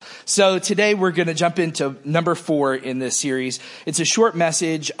So today we're going to jump into number 4 in this series. It's a short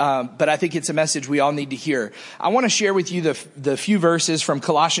message, but I think it's a message we all need to hear. I want to share with you the few verses from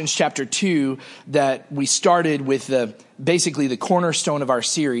Colossians chapter 2 that we started with basically the cornerstone of our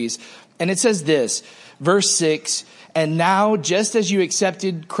series. And it says this, verse 6, "And now, just as you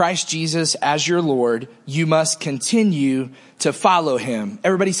accepted Christ Jesus as your Lord, you must continue to follow him."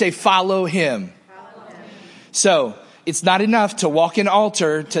 Everybody say, follow him. Follow him. So, it's not enough to walk an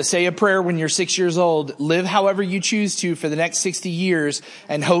altar, to say a prayer when you're 6 years old, live however you choose to for the next 60 years,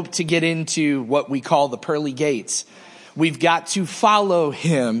 and hope to get into what we call the pearly gates. We've got to follow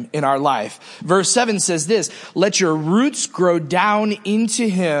him in our life. Verse 7 says this, "Let your roots grow down into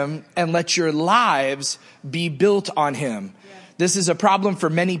him, and let your lives be built on him." This is a problem for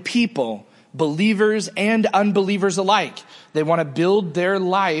many people, believers and unbelievers alike. They want to build their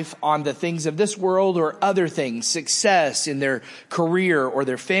life on the things of this world or other things, success in their career or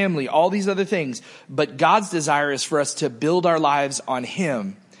their family, all these other things. But God's desire is for us to build our lives on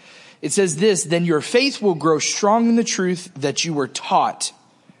him. It says this, "Then your faith will grow strong in the truth that you were taught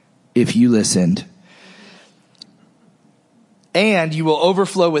if you listened. And you will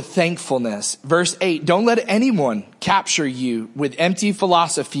overflow with thankfulness." Verse 8, "Don't let anyone capture you with empty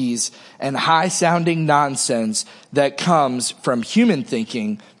philosophies and high-sounding nonsense that comes from human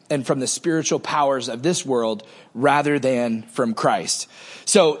thinking and from the spiritual powers of this world rather than from Christ."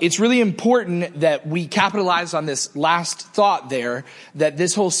 So it's really important that we capitalize on this last thought there, that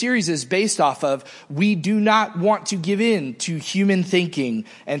this whole series is based off of. We do not want to give in to human thinking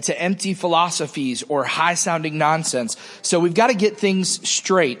and to empty philosophies or high-sounding nonsense. So we've got to get things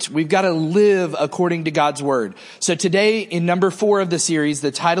straight. We've got to live according to God's word. So today in number 4 of the series,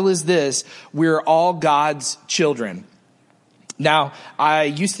 the title is this, "We're All God's Children." Now, I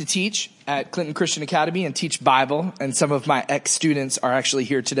used to teach at Clinton Christian Academy and teach Bible, and some of my ex-students are actually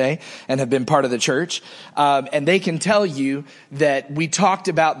here today and have been part of the church. And they can tell you that we talked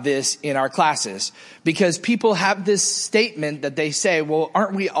about this in our classes, because people have this statement that they say, well,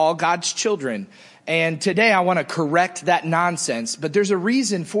 aren't we all God's children? And today I want to correct that nonsense, but there's a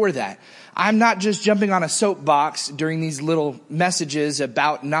reason for that. I'm not just jumping on a soapbox during these little messages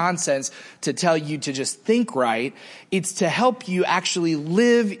about nonsense to tell you to just think right. It's to help you actually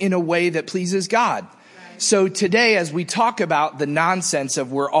live in a way that pleases God. Right. So today, as we talk about the nonsense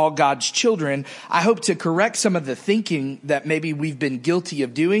of we're all God's children, I hope to correct some of the thinking that maybe we've been guilty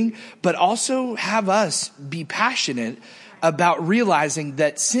of doing, but also have us be passionate about realizing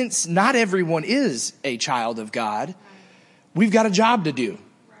that since not everyone is a child of God, we've got a job to do.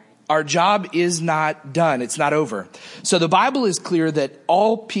 Our job is not done. It's not over. So the Bible is clear that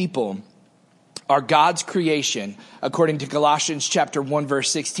all people are God's creation, according to Colossians chapter 1, verse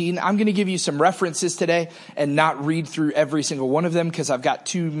 16. I'm going to give you some references today and not read through every single one of them, because I've got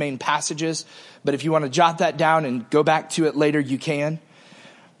 2 main passages. But if you want to jot that down and go back to it later, you can.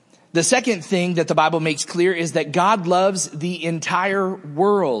 The second thing that the Bible makes clear is that God loves the entire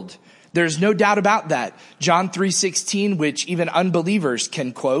world. There's no doubt about that. John 3:16, which even unbelievers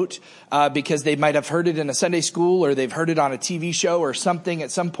can quote, because they might have heard it in a Sunday school or they've heard it on a TV show or something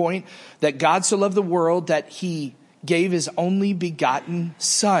at some point, that God so loved the world that he gave his only begotten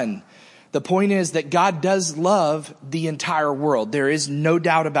son. The point is that God does love the entire world. There is no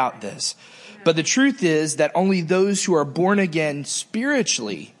doubt about this. But the truth is that only those who are born again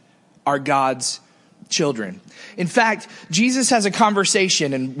spiritually are God's children. In fact, Jesus has a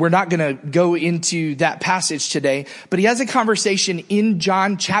conversation, and we're not going to go into that passage today, but he has a conversation in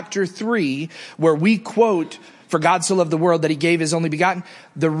John chapter 3 where we quote, "For God so loved the world that he gave his only begotten."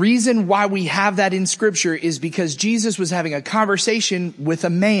 The reason why we have that in scripture is because Jesus was having a conversation with a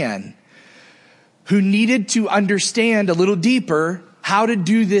man who needed to understand a little deeper how to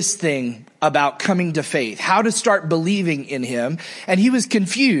do this thing about coming to faith, how to start believing in him. And he was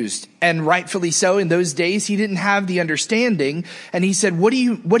confused, and rightfully so. In those days, he didn't have the understanding. And he said, what do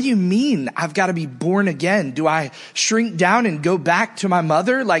you mean I've got to be born again? Do I shrink down and go back to my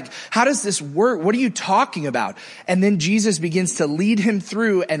mother? Like, how does this work? What are you talking about? And then Jesus begins to lead him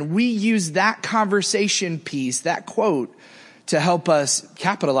through, and we use that conversation piece, that quote, to help us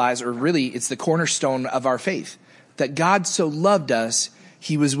capitalize, or really it's the cornerstone of our faith, that God so loved us,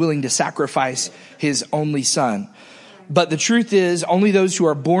 he was willing to sacrifice his only son. But the truth is, only those who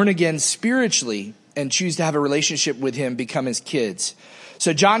are born again spiritually and choose to have a relationship with him become his kids.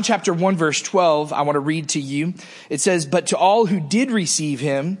 So John chapter 1, verse 12, I want to read to you. It says, "But to all who did receive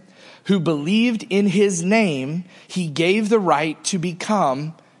him, who believed in his name, he gave the right to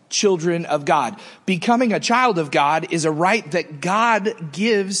become children of God. Becoming a child of God is a right that God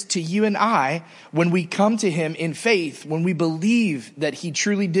gives to you and I when we come to him in faith, when we believe that he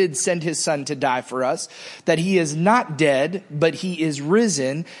truly did send his son to die for us, that he is not dead, but he is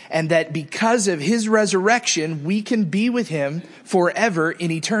risen, and that because of his resurrection, we can be with him forever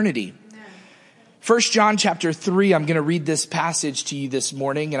in eternity. 1 John chapter 3, I'm going to read this passage to you this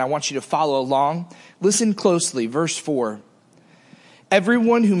morning, and I want you to follow along. Listen closely, verse 4.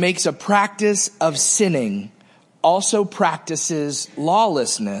 Everyone who makes a practice of sinning also practices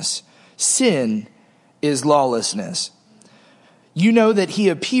lawlessness. Sin is lawlessness. You know that he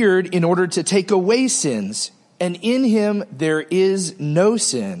appeared in order to take away sins, and in him there is no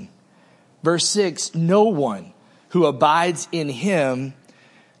sin. Verse 6, no one who abides in him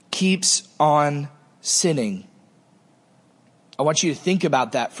keeps on sinning. I want you to think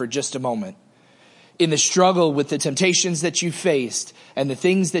about that for just a moment. In the struggle with the temptations that you faced and the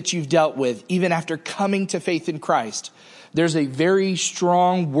things that you've dealt with, even after coming to faith in Christ, there's a very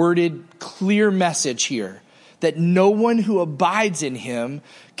strong worded, clear message here that no one who abides in him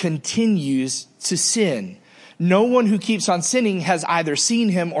continues to sin. No one who keeps on sinning has either seen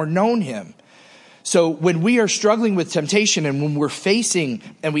him or known him. So when we are struggling with temptation and when we're facing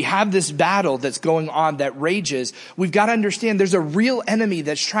and we have this battle that's going on that rages, we've got to understand there's a real enemy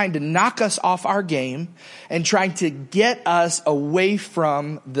that's trying to knock us off our game and trying to get us away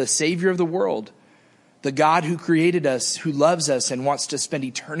from the Savior of the world, the God who created us, who loves us and wants to spend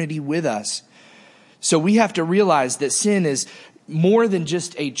eternity with us. So we have to realize that sin is more than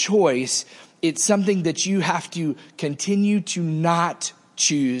just a choice. It's something that you have to continue to not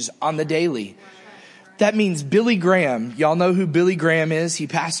choose on the daily. That means Billy Graham, y'all know who Billy Graham is. He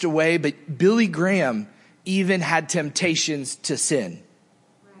passed away, but Billy Graham even had temptations to sin.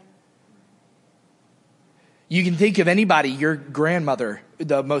 You can think of anybody, your grandmother,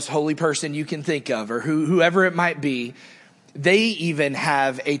 the most holy person you can think of, or whoever it might be. They even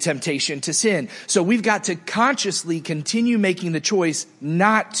have a temptation to sin. So we've got to consciously continue making the choice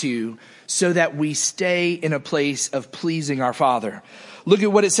not to, so that we stay in a place of pleasing our Father. Look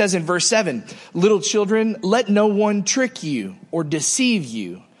at what it says in verse 7. Little children, let no one trick you or deceive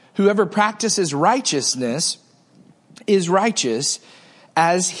you. Whoever practices righteousness is righteous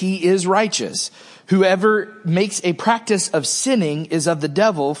as he is righteous. Whoever makes a practice of sinning is of the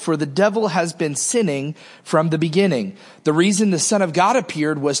devil, for the devil has been sinning from the beginning. The reason the Son of God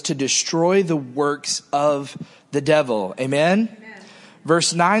appeared was to destroy the works of the devil. Amen? Amen.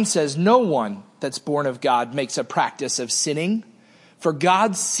 Verse 9 says, no one that's born of God makes a practice of sinning, for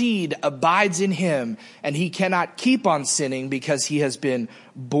God's seed abides in him, and he cannot keep on sinning because he has been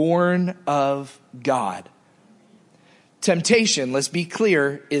born of God. Temptation, let's be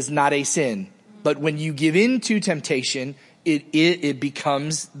clear, is not a sin. But when you give in to temptation, it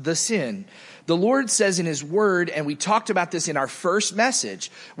becomes the sin. The Lord says in his word, and we talked about this in our first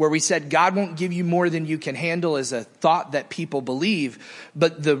message, where we said God won't give you more than you can handle as a thought that people believe.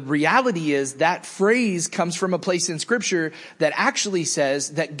 But the reality is that phrase comes from a place in Scripture that actually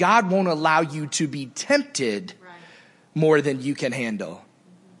says that God won't allow you to be tempted more than you can handle.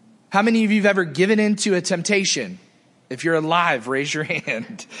 How many of you have ever given into a temptation? If you're alive, raise your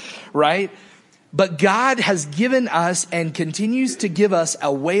hand, right? But God has given us and continues to give us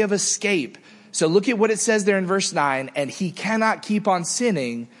a way of escape. So look at what it says there in verse 9. And he cannot keep on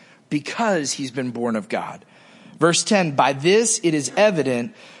sinning because he's been born of God. Verse 10, by this it is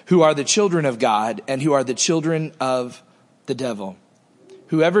evident who are the children of God and who are the children of the devil.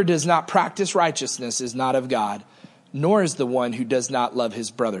 Whoever does not practice righteousness is not of God, nor is the one who does not love his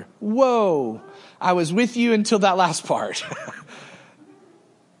brother. Whoa, I was with you until that last part.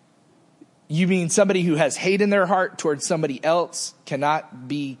 You mean somebody who has hate in their heart towards somebody else cannot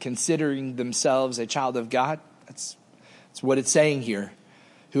be considering themselves a child of God? That's what it's saying here.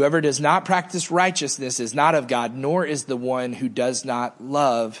 Whoever does not practice righteousness is not of God, nor is the one who does not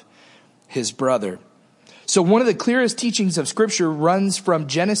love his brother. So one of the clearest teachings of Scripture runs from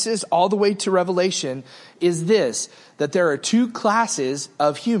Genesis all the way to Revelation is this, that there are two classes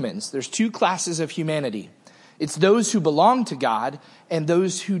of humans. There's two classes of humanity. It's those who belong to God and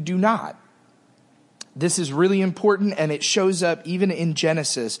those who do not. This is really important, and it shows up even in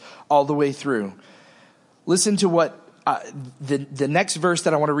Genesis all the way through. Listen to what the next verse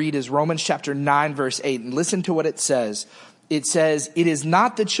that I want to read is Romans chapter 9, verse 8. And listen to what it says. It says, it is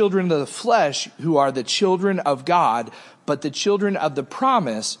not the children of the flesh who are the children of God, but the children of the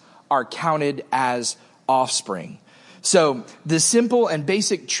promise are counted as offspring. So the simple and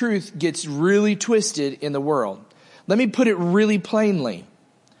basic truth gets really twisted in the world. Let me put it really plainly.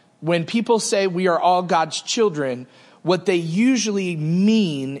 When people say we are all God's children, what they usually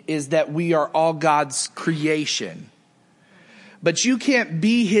mean is that we are all God's creation. But you can't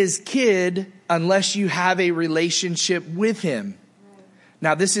be his kid unless you have a relationship with him.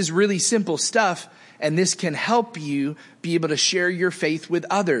 Now, this is really simple stuff, and this can help you be able to share your faith with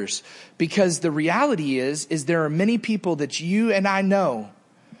others. Because the reality is there are many people that you and I know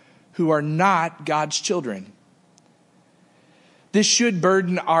who are not God's children. This should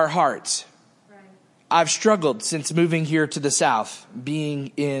burden our hearts. I've struggled since moving here to the South,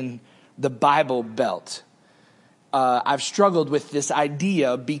 being in the Bible Belt. I've struggled with this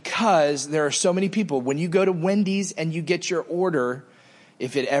idea because there are so many people. When you go to Wendy's and you get your order,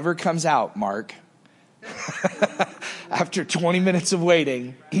 if it ever comes out, Mark, after 20 minutes of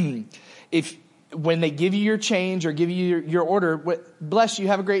waiting, when they give you your change or give you your order, bless you,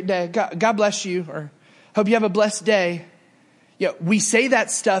 have a great day, God bless you, or hope you have a blessed day. Yeah, we say that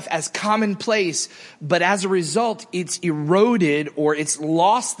stuff as commonplace, but as a result, it's eroded or it's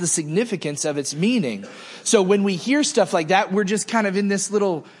lost the significance of its meaning. So when we hear stuff like that, we're just kind of in this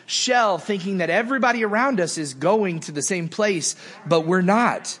little shell thinking that everybody around us is going to the same place, but we're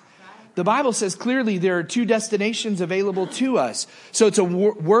not. The Bible says clearly there are two destinations available to us. So it's a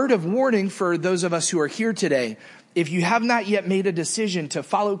word of warning for those of us who are here today. If you have not yet made a decision to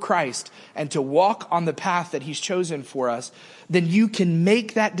follow Christ and to walk on the path that he's chosen for us, then you can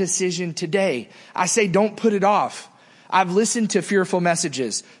make that decision today. I say don't put it off. I've listened to fearful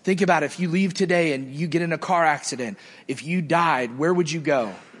messages. Think about if you leave today and you get in a car accident. If you died, where would you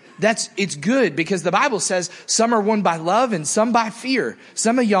go? It's good because the Bible says some are won by love and some by fear.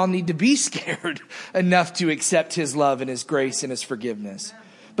 Some of y'all need to be scared enough to accept his love and his grace and his forgiveness.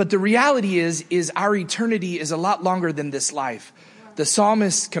 But the reality is our eternity is a lot longer than this life. The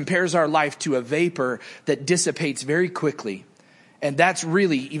psalmist compares our life to a vapor that dissipates very quickly. And that's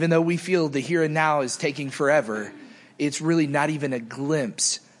really, even though we feel the here and now is taking forever, it's really not even a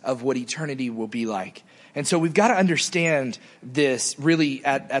glimpse of what eternity will be like. And so we've got to understand this really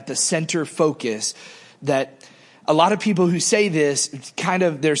at the center focus, that a lot of people who say this,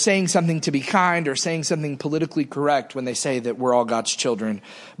 they're saying something to be kind or saying something politically correct when they say that we're all God's children.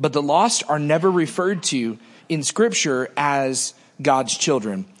 But the lost are never referred to in Scripture as God's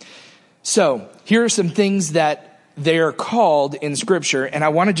children. So here are some things that they are called in Scripture, and I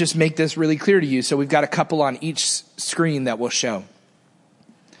want to just make this really clear to you. So we've got a couple on each screen that we'll show.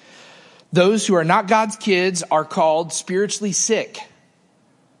 Those who are not God's kids are called spiritually sick.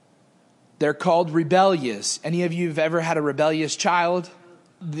 They're called rebellious. Any of you have ever had a rebellious child?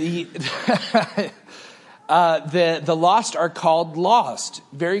 The lost are called lost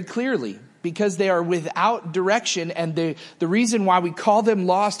very clearly because they are without direction. And the reason why we call them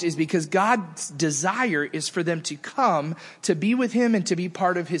lost is because God's desire is for them to come to be with him and to be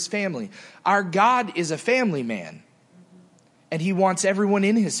part of his family. Our God is a family man, and he wants everyone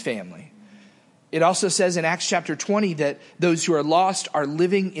in his family. It also says in Acts chapter 20 that those who are lost are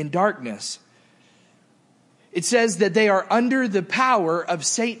living in darkness. It says that they are under the power of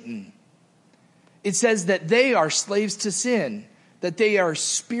Satan. It says that they are slaves to sin, that they are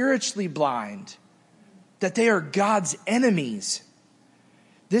spiritually blind, that they are God's enemies.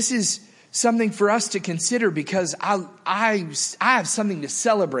 This is something for us to consider because I have something to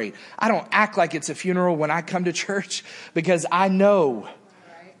celebrate. I don't act like it's a funeral when I come to church because I know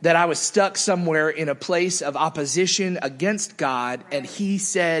that I was stuck somewhere in a place of opposition against God, and he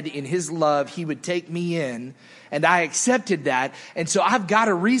said in his love he would take me in, and I accepted that. And so I've got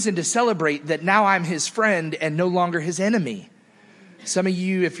a reason to celebrate that now I'm his friend and no longer his enemy. Some of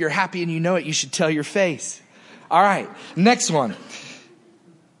you, if you're happy and you know it, you should tell your face. All right, next one.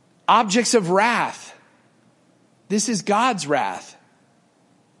 Objects of wrath. This is God's wrath.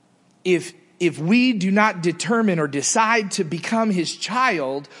 If we do not determine or decide to become his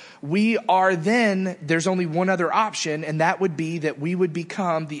child, there's only one other option, and that would be that we would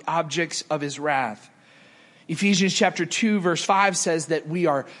become the objects of his wrath. Ephesians chapter 2 verse 5 says that we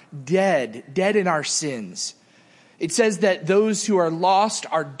are dead in our sins. It says that those who are lost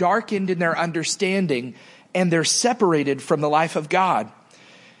are darkened in their understanding, and they're separated from the life of God.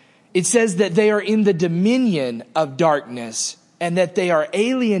 It says that they are in the dominion of darkness, and that they are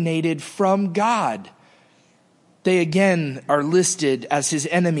alienated from God. They again are listed as his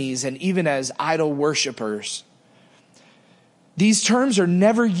enemies and even as idol worshipers. These terms are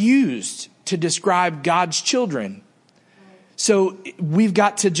never used to describe God's children. So we've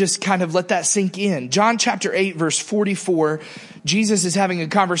got to just kind of let that sink in. John chapter 8 verse 44, Jesus is having a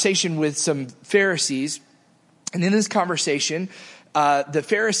conversation with some Pharisees. And in this conversation, the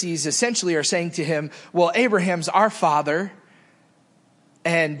Pharisees essentially are saying to him, well, Abraham's our father.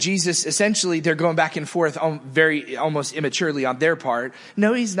 And Jesus, essentially, they're going back and forth very almost immaturely on their part.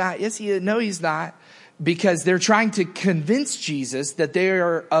 No, he's not. Yes, he is. No, he's not. Because they're trying to convince Jesus that they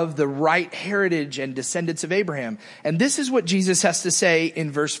are of the right heritage and descendants of Abraham. And this is what Jesus has to say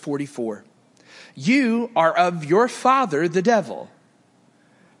in verse 44. You are of your father, the devil.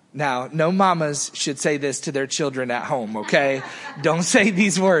 Now, no mamas should say this to their children at home, okay? Don't say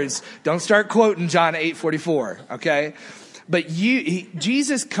these words. Don't start quoting John 8:44, okay? But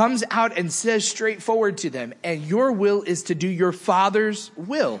Jesus comes out and says straightforward to them, and your will is to do your father's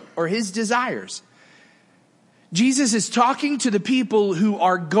will or his desires. Jesus is talking to the people who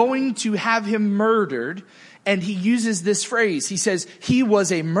are going to have him murdered, and he uses this phrase. He says, he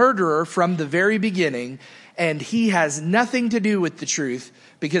was a murderer from the very beginning, and he has nothing to do with the truth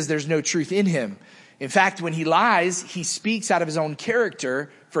because there's no truth in him. In fact, when he lies, he speaks out of his own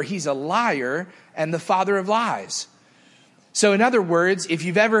character, for he's a liar and the father of lies. So in other words, if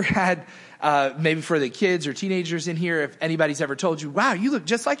you've ever had, maybe for the kids or teenagers in here, if anybody's ever told you, wow, you look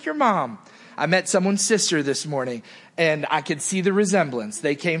just like your mom. I met someone's sister this morning, and I could see the resemblance.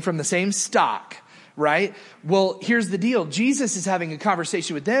 They came from the same stock, right? Well, here's the deal. Jesus is having a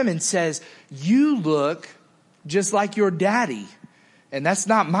conversation with them and says, you look just like your daddy, and that's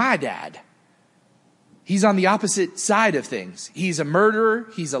not my dad. He's on the opposite side of things. He's a murderer.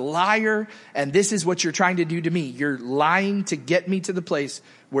 He's a liar. And this is what you're trying to do to me. You're lying to get me to the place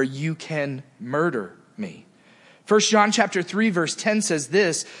where you can murder me. 1 John chapter 3, verse 10 says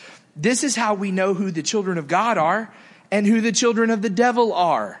this. This is how we know who the children of God are and who the children of the devil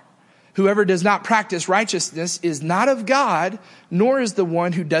are. Whoever does not practice righteousness is not of God, nor is the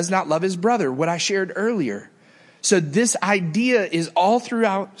one who does not love his brother, what I shared earlier. So this idea is all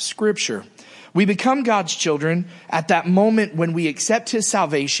throughout Scripture. We become God's children at that moment when we accept his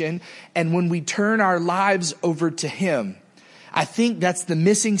salvation and when we turn our lives over to him. I think that's the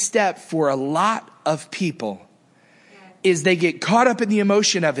missing step for a lot of people. Is they get caught up in the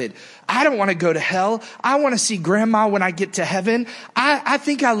emotion of it. I don't want to go to hell. I want to see grandma when I get to heaven. I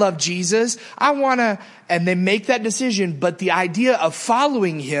think I love Jesus. And they make that decision. But the idea of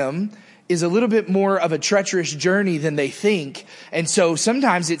following him is a little bit more of a treacherous journey than they think. And so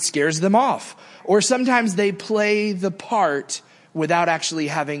sometimes it scares them off. Or sometimes they play the part without actually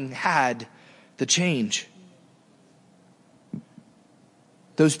having had the change.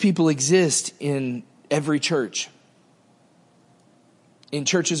 Those people exist in every church. In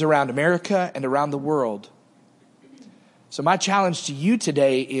churches around America and around the world. So my challenge to you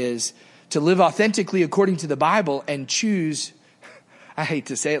today is to live authentically according to the Bible and choose, I hate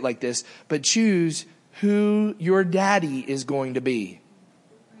to say it like this, but choose who your daddy is going to be.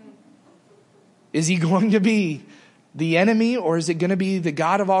 Is he going to be the enemy, or is it going to be the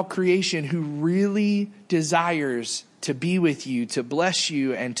God of all creation who really desires to be with you, to bless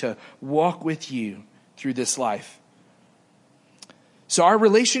you, and to walk with you through this life? So our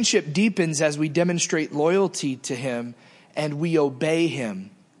relationship deepens as we demonstrate loyalty to him and we obey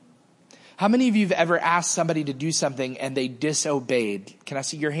him. How many of you have ever asked somebody to do something and they disobeyed? Can I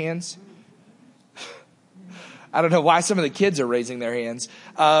see your hands? I don't know why some of the kids are raising their hands.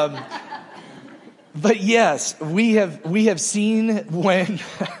 But yes, we have seen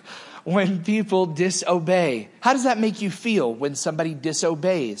when people disobey. How does that make you feel when somebody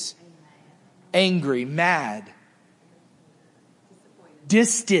disobeys? Angry, mad.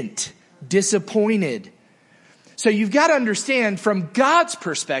 Distant, disappointed. So you've got to understand from God's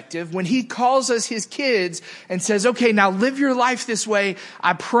perspective, when he calls us his kids and says, okay, now live your life this way.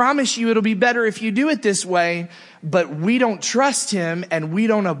 I promise you it'll be better if you do it this way. But we don't trust him and we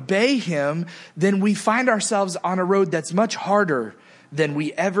don't obey him. Then we find ourselves on a road that's much harder than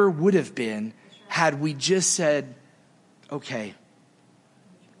we ever would have been had we just said, okay,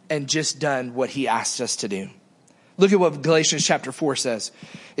 and just done what he asked us to do. Look at what Galatians chapter 4 says.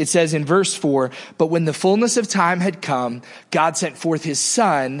 It says in verse 4, but when the fullness of time had come, God sent forth his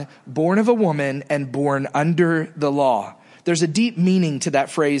son, born of a woman and born under the law. There's a deep meaning to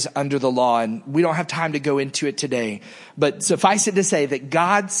that phrase, under the law, and we don't have time to go into it today. But suffice it to say that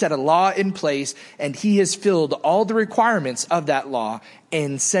God set a law in place and he has filled all the requirements of that law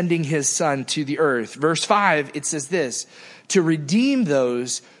in sending his son to the earth. Verse 5, it says this, to redeem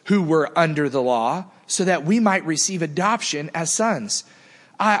those who were under the law, so that we might receive adoption as sons.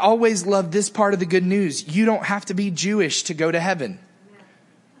 I always love this part of the good news. You don't have to be Jewish to go to heaven.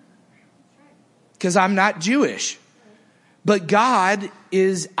 Because I'm not Jewish. But God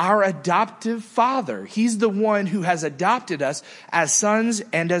is our adoptive father. He's the one who has adopted us as sons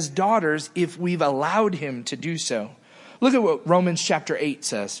and as daughters if we've allowed him to do so. Look at what Romans chapter 8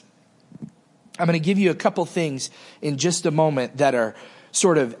 says. I'm going to give you a couple things in just a moment that are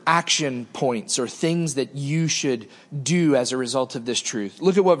sort of action points or things that you should do as a result of this truth.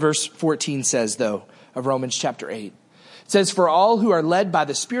 Look at what verse 14 says, though, of Romans chapter 8. It says, "For all who are led by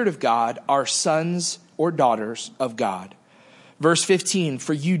the Spirit of God are sons or daughters of God." Verse 15,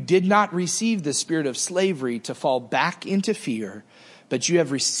 "For you did not receive the spirit of slavery to fall back into fear, but you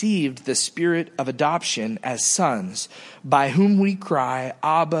have received the spirit of adoption as sons, by whom we cry,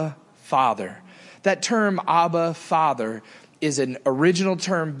 Abba, Father." That term, Abba, Father, is an original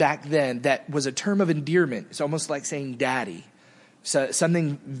term back then that was a term of endearment. It's almost like saying daddy. So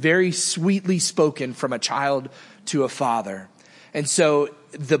something very sweetly spoken from a child to a father. And so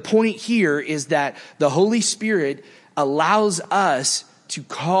the point here is that the Holy Spirit allows us to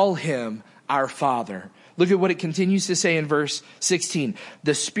call him our Father. Look at what it continues to say in verse 16.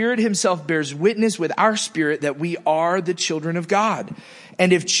 "The Spirit himself bears witness with our spirit that we are the children of God.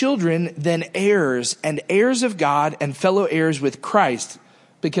 And if children, then heirs, and heirs of God and fellow heirs with Christ."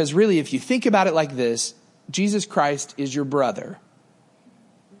 Because really, if you think about it like this, Jesus Christ is your brother.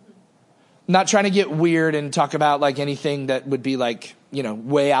 I'm not trying to get weird and talk about like anything that would be like,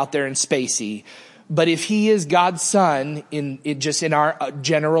 way out there and spacey. But if he is God's son in our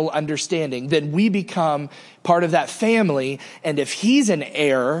general understanding, then we become part of that family. And if he's an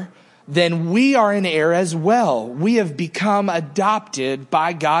heir, then we are an heir as well. We have become adopted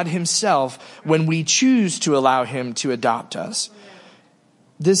by God himself when we choose to allow him to adopt us.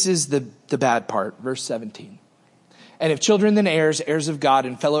 This is the bad part, verse 17. "And if children, then heirs, heirs of God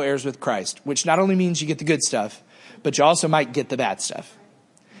and fellow heirs with Christ," which not only means you get the good stuff, but you also might get the bad stuff.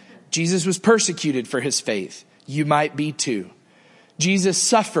 Jesus was persecuted for his faith. You might be too. Jesus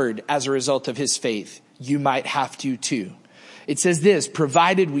suffered as a result of his faith. You might have to too. It says this,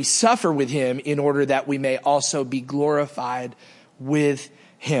 "Provided we suffer with him in order that we may also be glorified with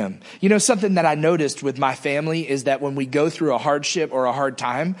him." Something that I noticed with my family is that when we go through a hardship or a hard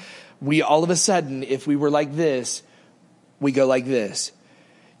time, we all of a sudden, if we were like this, we go like this.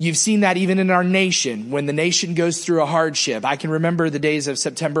 You've seen that even in our nation, when the nation goes through a hardship. I can remember the days of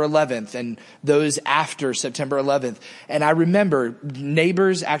September 11th and those after September 11th. And I remember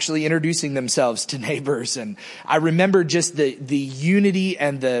neighbors actually introducing themselves to neighbors. And I remember just the unity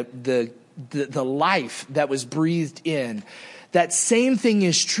and the life that was breathed in. That same thing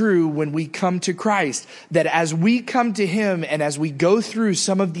is true when we come to Christ, that as we come to him and as we go through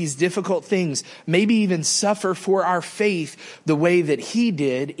some of these difficult things, maybe even suffer for our faith the way that he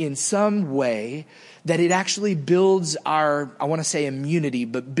did in some way, that it actually builds our, I want to say immunity,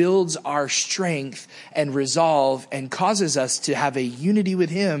 but builds our strength and resolve and causes us to have a unity with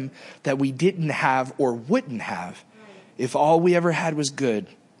him that we didn't have or wouldn't have if all we ever had was good.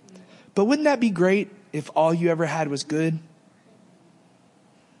 But wouldn't that be great if all you ever had was good?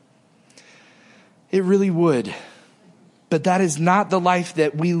 It really would. But that is not the life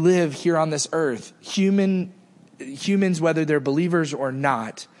that we live here on this earth. Humans, whether they're believers or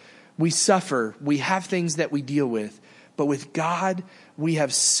not, we suffer. We have things that we deal with. But with God, we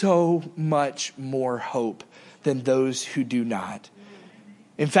have so much more hope than those who do not.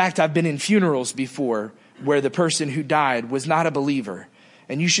 In fact, I've been in funerals before where the person who died was not a believer.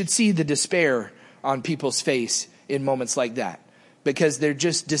 And you should see the despair on people's face in moments like that. Because they're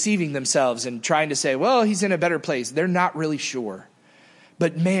just deceiving themselves and trying to say, well, he's in a better place. They're not really sure.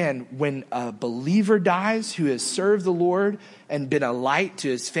 But man, when a believer dies who has served the Lord and been a light to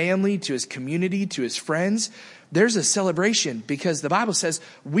his family, to his community, to his friends, there's a celebration because the Bible says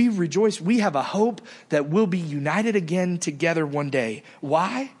we rejoice. We have a hope that we'll be united again together one day.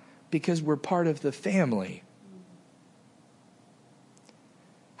 Why? Because we're part of the family.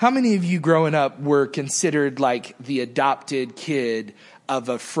 How many of you growing up were considered like the adopted kid of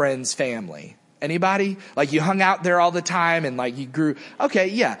a friend's family? Anybody? Like you hung out there all the time and like you grew. Okay,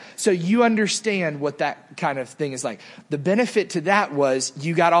 yeah. So you understand what that kind of thing is like. The benefit to that was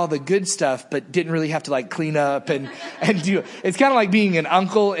you got all the good stuff, but didn't really have to like clean up and do it. It's kind of like being an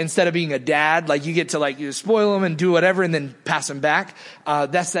uncle instead of being a dad. Like you get to like you spoil them and do whatever and then pass them back.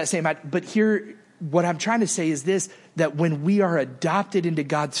 That's that same. But here, what I'm trying to say is this, that when we are adopted into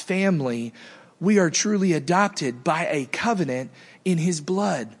God's family, we are truly adopted by a covenant in his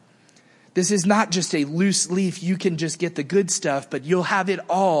blood. This is not just a loose leaf. You can just get the good stuff, but you'll have it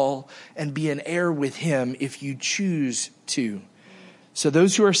all and be an heir with him if you choose to. So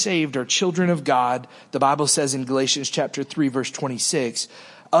those who are saved are children of God. The Bible says in Galatians chapter 3, verse 26,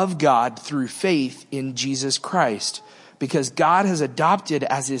 of God through faith in Jesus Christ. Because God has adopted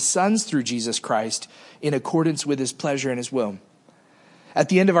as his sons through Jesus Christ in accordance with his pleasure and his will. At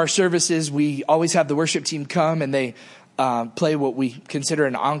the end of our services, we always have the worship team come and they play what we consider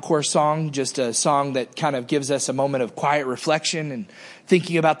an encore song, just a song that kind of gives us a moment of quiet reflection and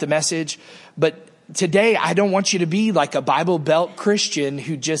thinking about the message. But today, I don't want you to be like a Bible Belt Christian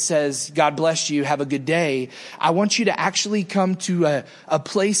who just says, God bless you, have a good day. I want you to actually come to a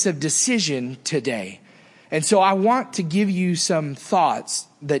place of decision today. And so I want to give you some thoughts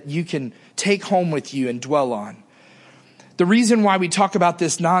that you can take home with you and dwell on. The reason why we talk about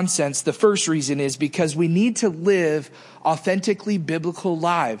this nonsense, the first reason is because we need to live authentically biblical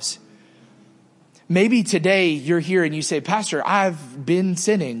lives. Maybe today you're here and you say, Pastor, I've been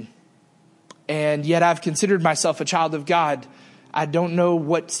sinning, and yet I've considered myself a child of God. I don't know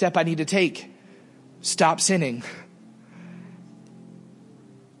what step I need to take. Stop sinning.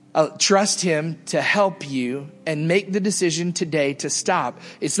 Trust him to help you and make the decision today to stop.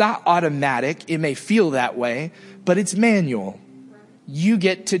 It's not automatic. It may feel that way, but it's manual. You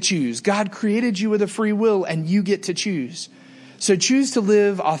get to choose. God created you with a free will, and you get to choose. So choose to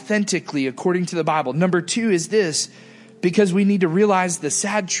live authentically according to the Bible. Number 2 is this, because we need to realize the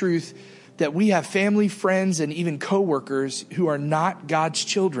sad truth that we have family, friends, and even coworkers who are not God's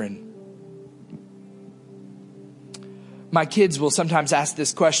children. My kids will sometimes ask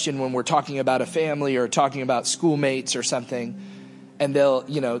this question when we're talking about a family or talking about schoolmates or something. And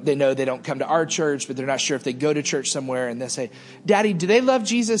they know they don't come to our church, but they're not sure if they go to church somewhere. And they'll say, Daddy, do they love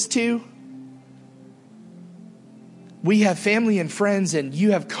Jesus too? We have family and friends, and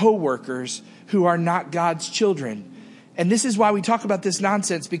you have coworkers who are not God's children. And this is why we talk about this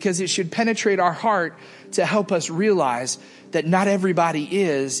nonsense, because it should penetrate our heart to help us realize that not everybody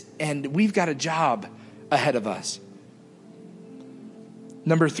is, and we've got a job ahead of us.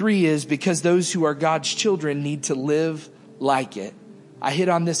 Number 3 is because those who are God's children need to live like it. I hit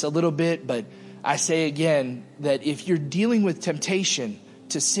on this a little bit, but I say again that if you're dealing with temptation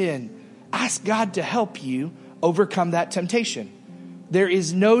to sin, ask God to help you overcome that temptation. There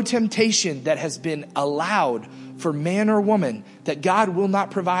is no temptation that has been allowed for man or woman that God will not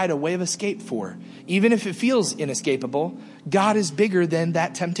provide a way of escape for. Even if it feels inescapable, God is bigger than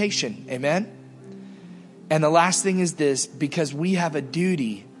that temptation. Amen? And the last thing is this, because we have a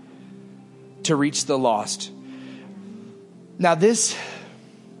duty to reach the lost. Now this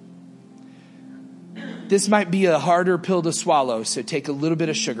might be a harder pill to swallow, so take a little bit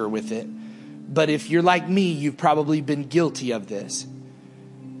of sugar with it. But if you're like me, you've probably been guilty of this.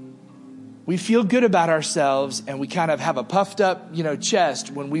 We feel good about ourselves, and we kind of have a puffed up, chest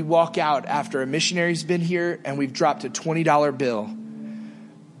when we walk out after a missionary's been here and we've dropped a $20 bill.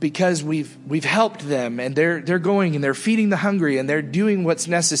 Because we've helped them, and they're going and they're feeding the hungry, and they're doing what's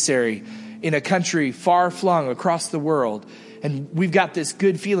necessary in a country far flung across the world. And we've got this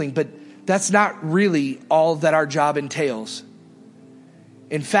good feeling, but that's not really all that our job entails.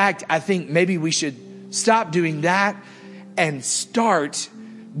 In fact, I think maybe we should stop doing that and start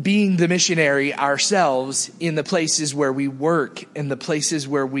being the missionary ourselves in the places where we work, in the places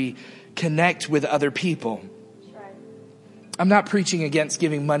where we connect with other people. I'm not preaching against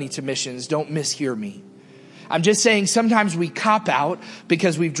giving money to missions. Don't mishear me. I'm just saying sometimes we cop out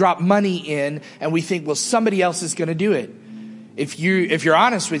because we've dropped money in and we think, well, somebody else is going to do it. If you're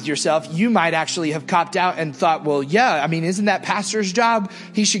honest with yourself, you might actually have copped out and thought, well, yeah, isn't that pastor's job?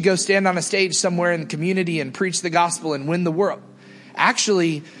 He should go stand on a stage somewhere in the community and preach the gospel and win the world.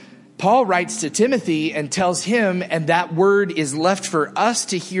 Actually, Paul writes to Timothy and tells him, and that word is left for us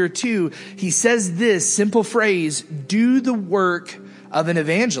to hear too. He says this simple phrase, do the work of an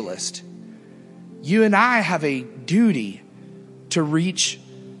evangelist. You and I have a duty to reach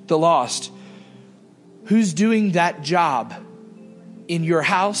the lost. Who's doing that job in your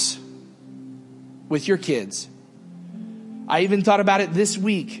house with your kids? I even thought about it this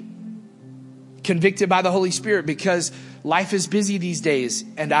week, convicted by the Holy Spirit, because life is busy these days.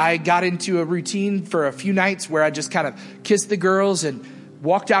 And I got into a routine for a few nights where I just kind of kissed the girls and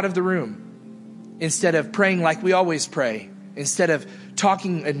walked out of the room instead of praying like we always pray, instead of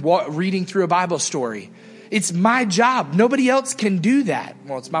talking and reading through a Bible story. It's my job. Nobody else can do that.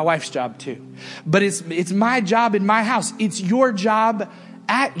 Well, it's my wife's job too, but it's my job in my house. It's your job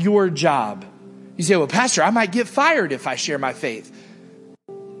at your job. You say, well, Pastor, I might get fired if I share my faith.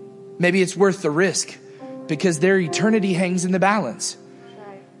 Maybe it's worth the risk, because their eternity hangs in the balance.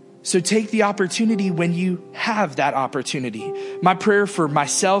 So take the opportunity when you have that opportunity. My prayer for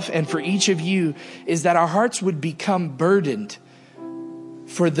myself and for each of you is that our hearts would become burdened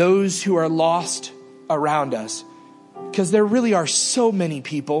for those who are lost around us. Because there really are so many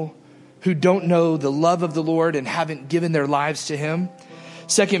people who don't know the love of the Lord and haven't given their lives to him.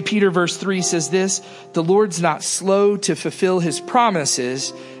 2 Peter verse 3 says this, the Lord's not slow to fulfill his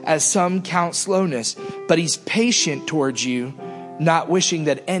promises, as some count slowness, but he's patient towards you, not wishing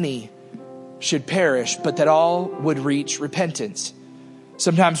that any should perish, but that all would reach repentance.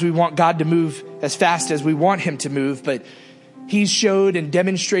 Sometimes we want God to move as fast as we want him to move, but he's showed and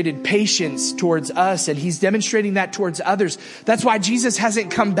demonstrated patience towards us, and he's demonstrating that towards others. That's why Jesus hasn't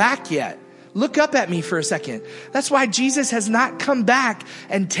come back yet. Look up at me for a second. That's why Jesus has not come back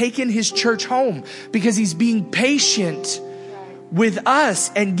and taken his church home, because he's being patient with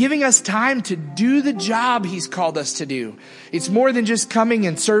us and giving us time to do the job he's called us to do. It's more than just coming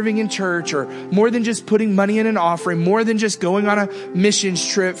and serving in church, or more than just putting money in an offering, more than just going on a missions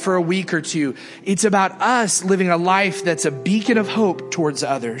trip for a week or two. It's about us living a life that's a beacon of hope towards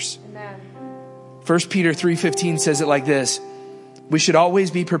others. Amen. 1 Peter 3:15 says it like this, we should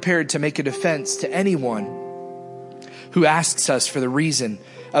always be prepared to make a defense to anyone who asks us for the reason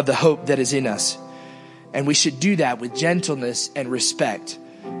of the hope that is in us. And we should do that with gentleness and respect.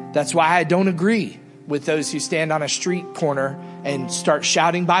 That's why I don't agree with those who stand on a street corner and start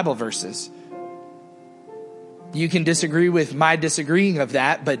shouting Bible verses. You can disagree with my disagreeing of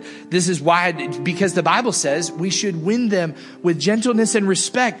that, but this is why, because the Bible says we should win them with gentleness and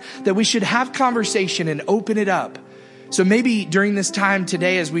respect, that we should have conversation and open it up. So maybe during this time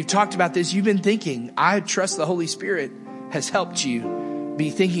today, as we've talked about this, you've been thinking, I trust the Holy Spirit has helped you be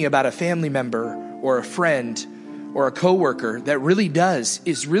thinking about a family member or a friend or a coworker that really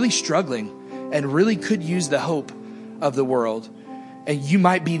is really struggling and really could use the hope of the world. And you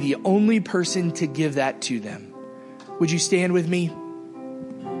might be the only person to give that to them. Would you stand with me?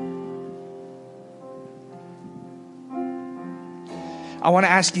 I want to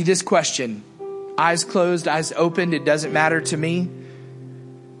ask you this question. Eyes closed, eyes opened, it doesn't matter to me.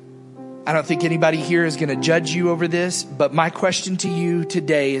 I don't think anybody here is going to judge you over this, but my question to you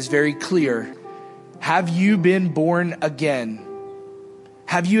today is very clear. Have you been born again?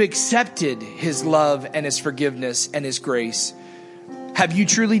 Have you accepted his love and his forgiveness and his grace? Have you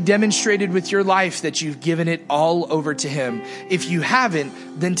truly demonstrated with your life that you've given it all over to him? If you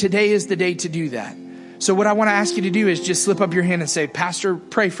haven't, then today is the day to do that. So what I want to ask you to do is just slip up your hand and say, Pastor,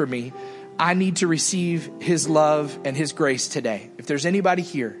 pray for me. I need to receive his love and his grace today. If there's anybody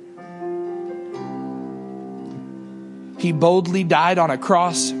here, he boldly died on a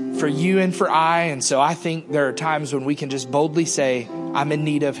cross for you and for I. And so I think there are times when we can just boldly say, I'm in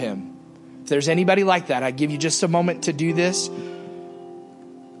need of him. If there's anybody like that, I give you just a moment to do this.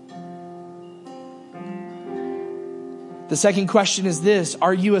 The second question is this: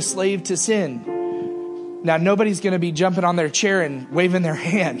 are you a slave to sin? Now, nobody's going to be jumping on their chair and waving their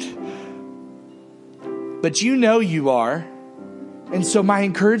hand, but you know you are. And so my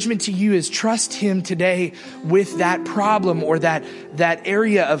encouragement to you is trust him today with that problem or that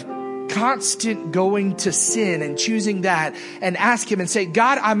area of constant going to sin and choosing that, and ask him and say,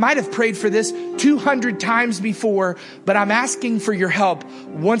 God, I might have prayed for this 200 times before, but I'm asking for your help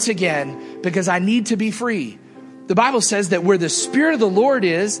once again because I need to be free. The Bible says that where the Spirit of the Lord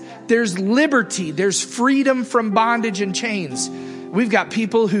is, there's liberty, there's freedom from bondage and chains. We've got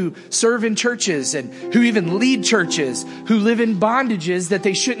people who serve in churches and who even lead churches who live in bondages that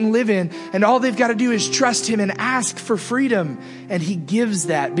they shouldn't live in. And all they've got to do is trust him and ask for freedom. And he gives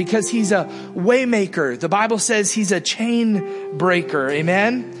that because he's a way maker. The Bible says he's a chain breaker.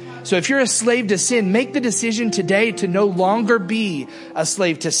 Amen. So if you're a slave to sin, make the decision today to no longer be a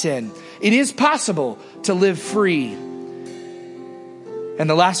slave to sin. It is possible to live free. And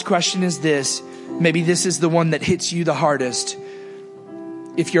the last question is this. Maybe this is the one that hits you the hardest.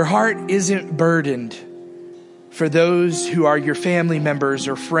 If your heart isn't burdened for those who are your family members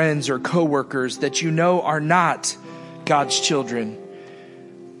or friends or coworkers that you know are not God's children,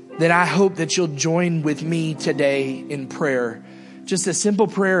 then I hope that you'll join with me today in prayer. Just a simple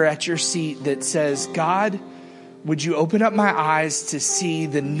prayer at your seat that says, God, would you open up my eyes to see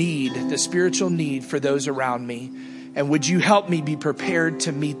the need, the spiritual need for those around me? And would you help me be prepared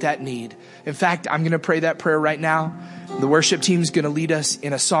to meet that need? In fact, I'm going to pray that prayer right now. The worship team is going to lead us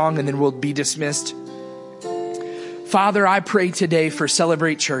in a song and then we'll be dismissed. Father, I pray today for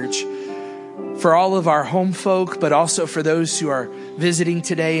Celebrate Church, for all of our home folk, but also for those who are visiting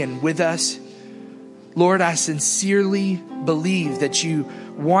today and with us. Lord, I sincerely believe that you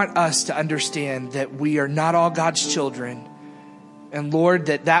want us to understand that we are not all God's children. And Lord,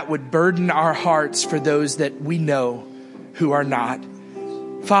 that would burden our hearts for those that we know who are not.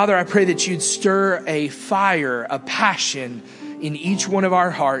 Father, I pray that you'd stir a fire, a passion in each one of our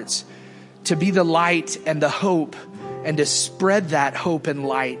hearts to be the light and the hope and to spread that hope and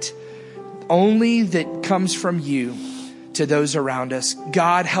light only that comes from you, to to those around us.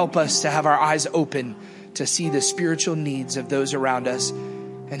 God, help us to have our eyes open to see the spiritual needs of those around us,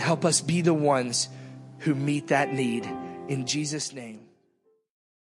 and help us be the ones who meet that need. In Jesus' name.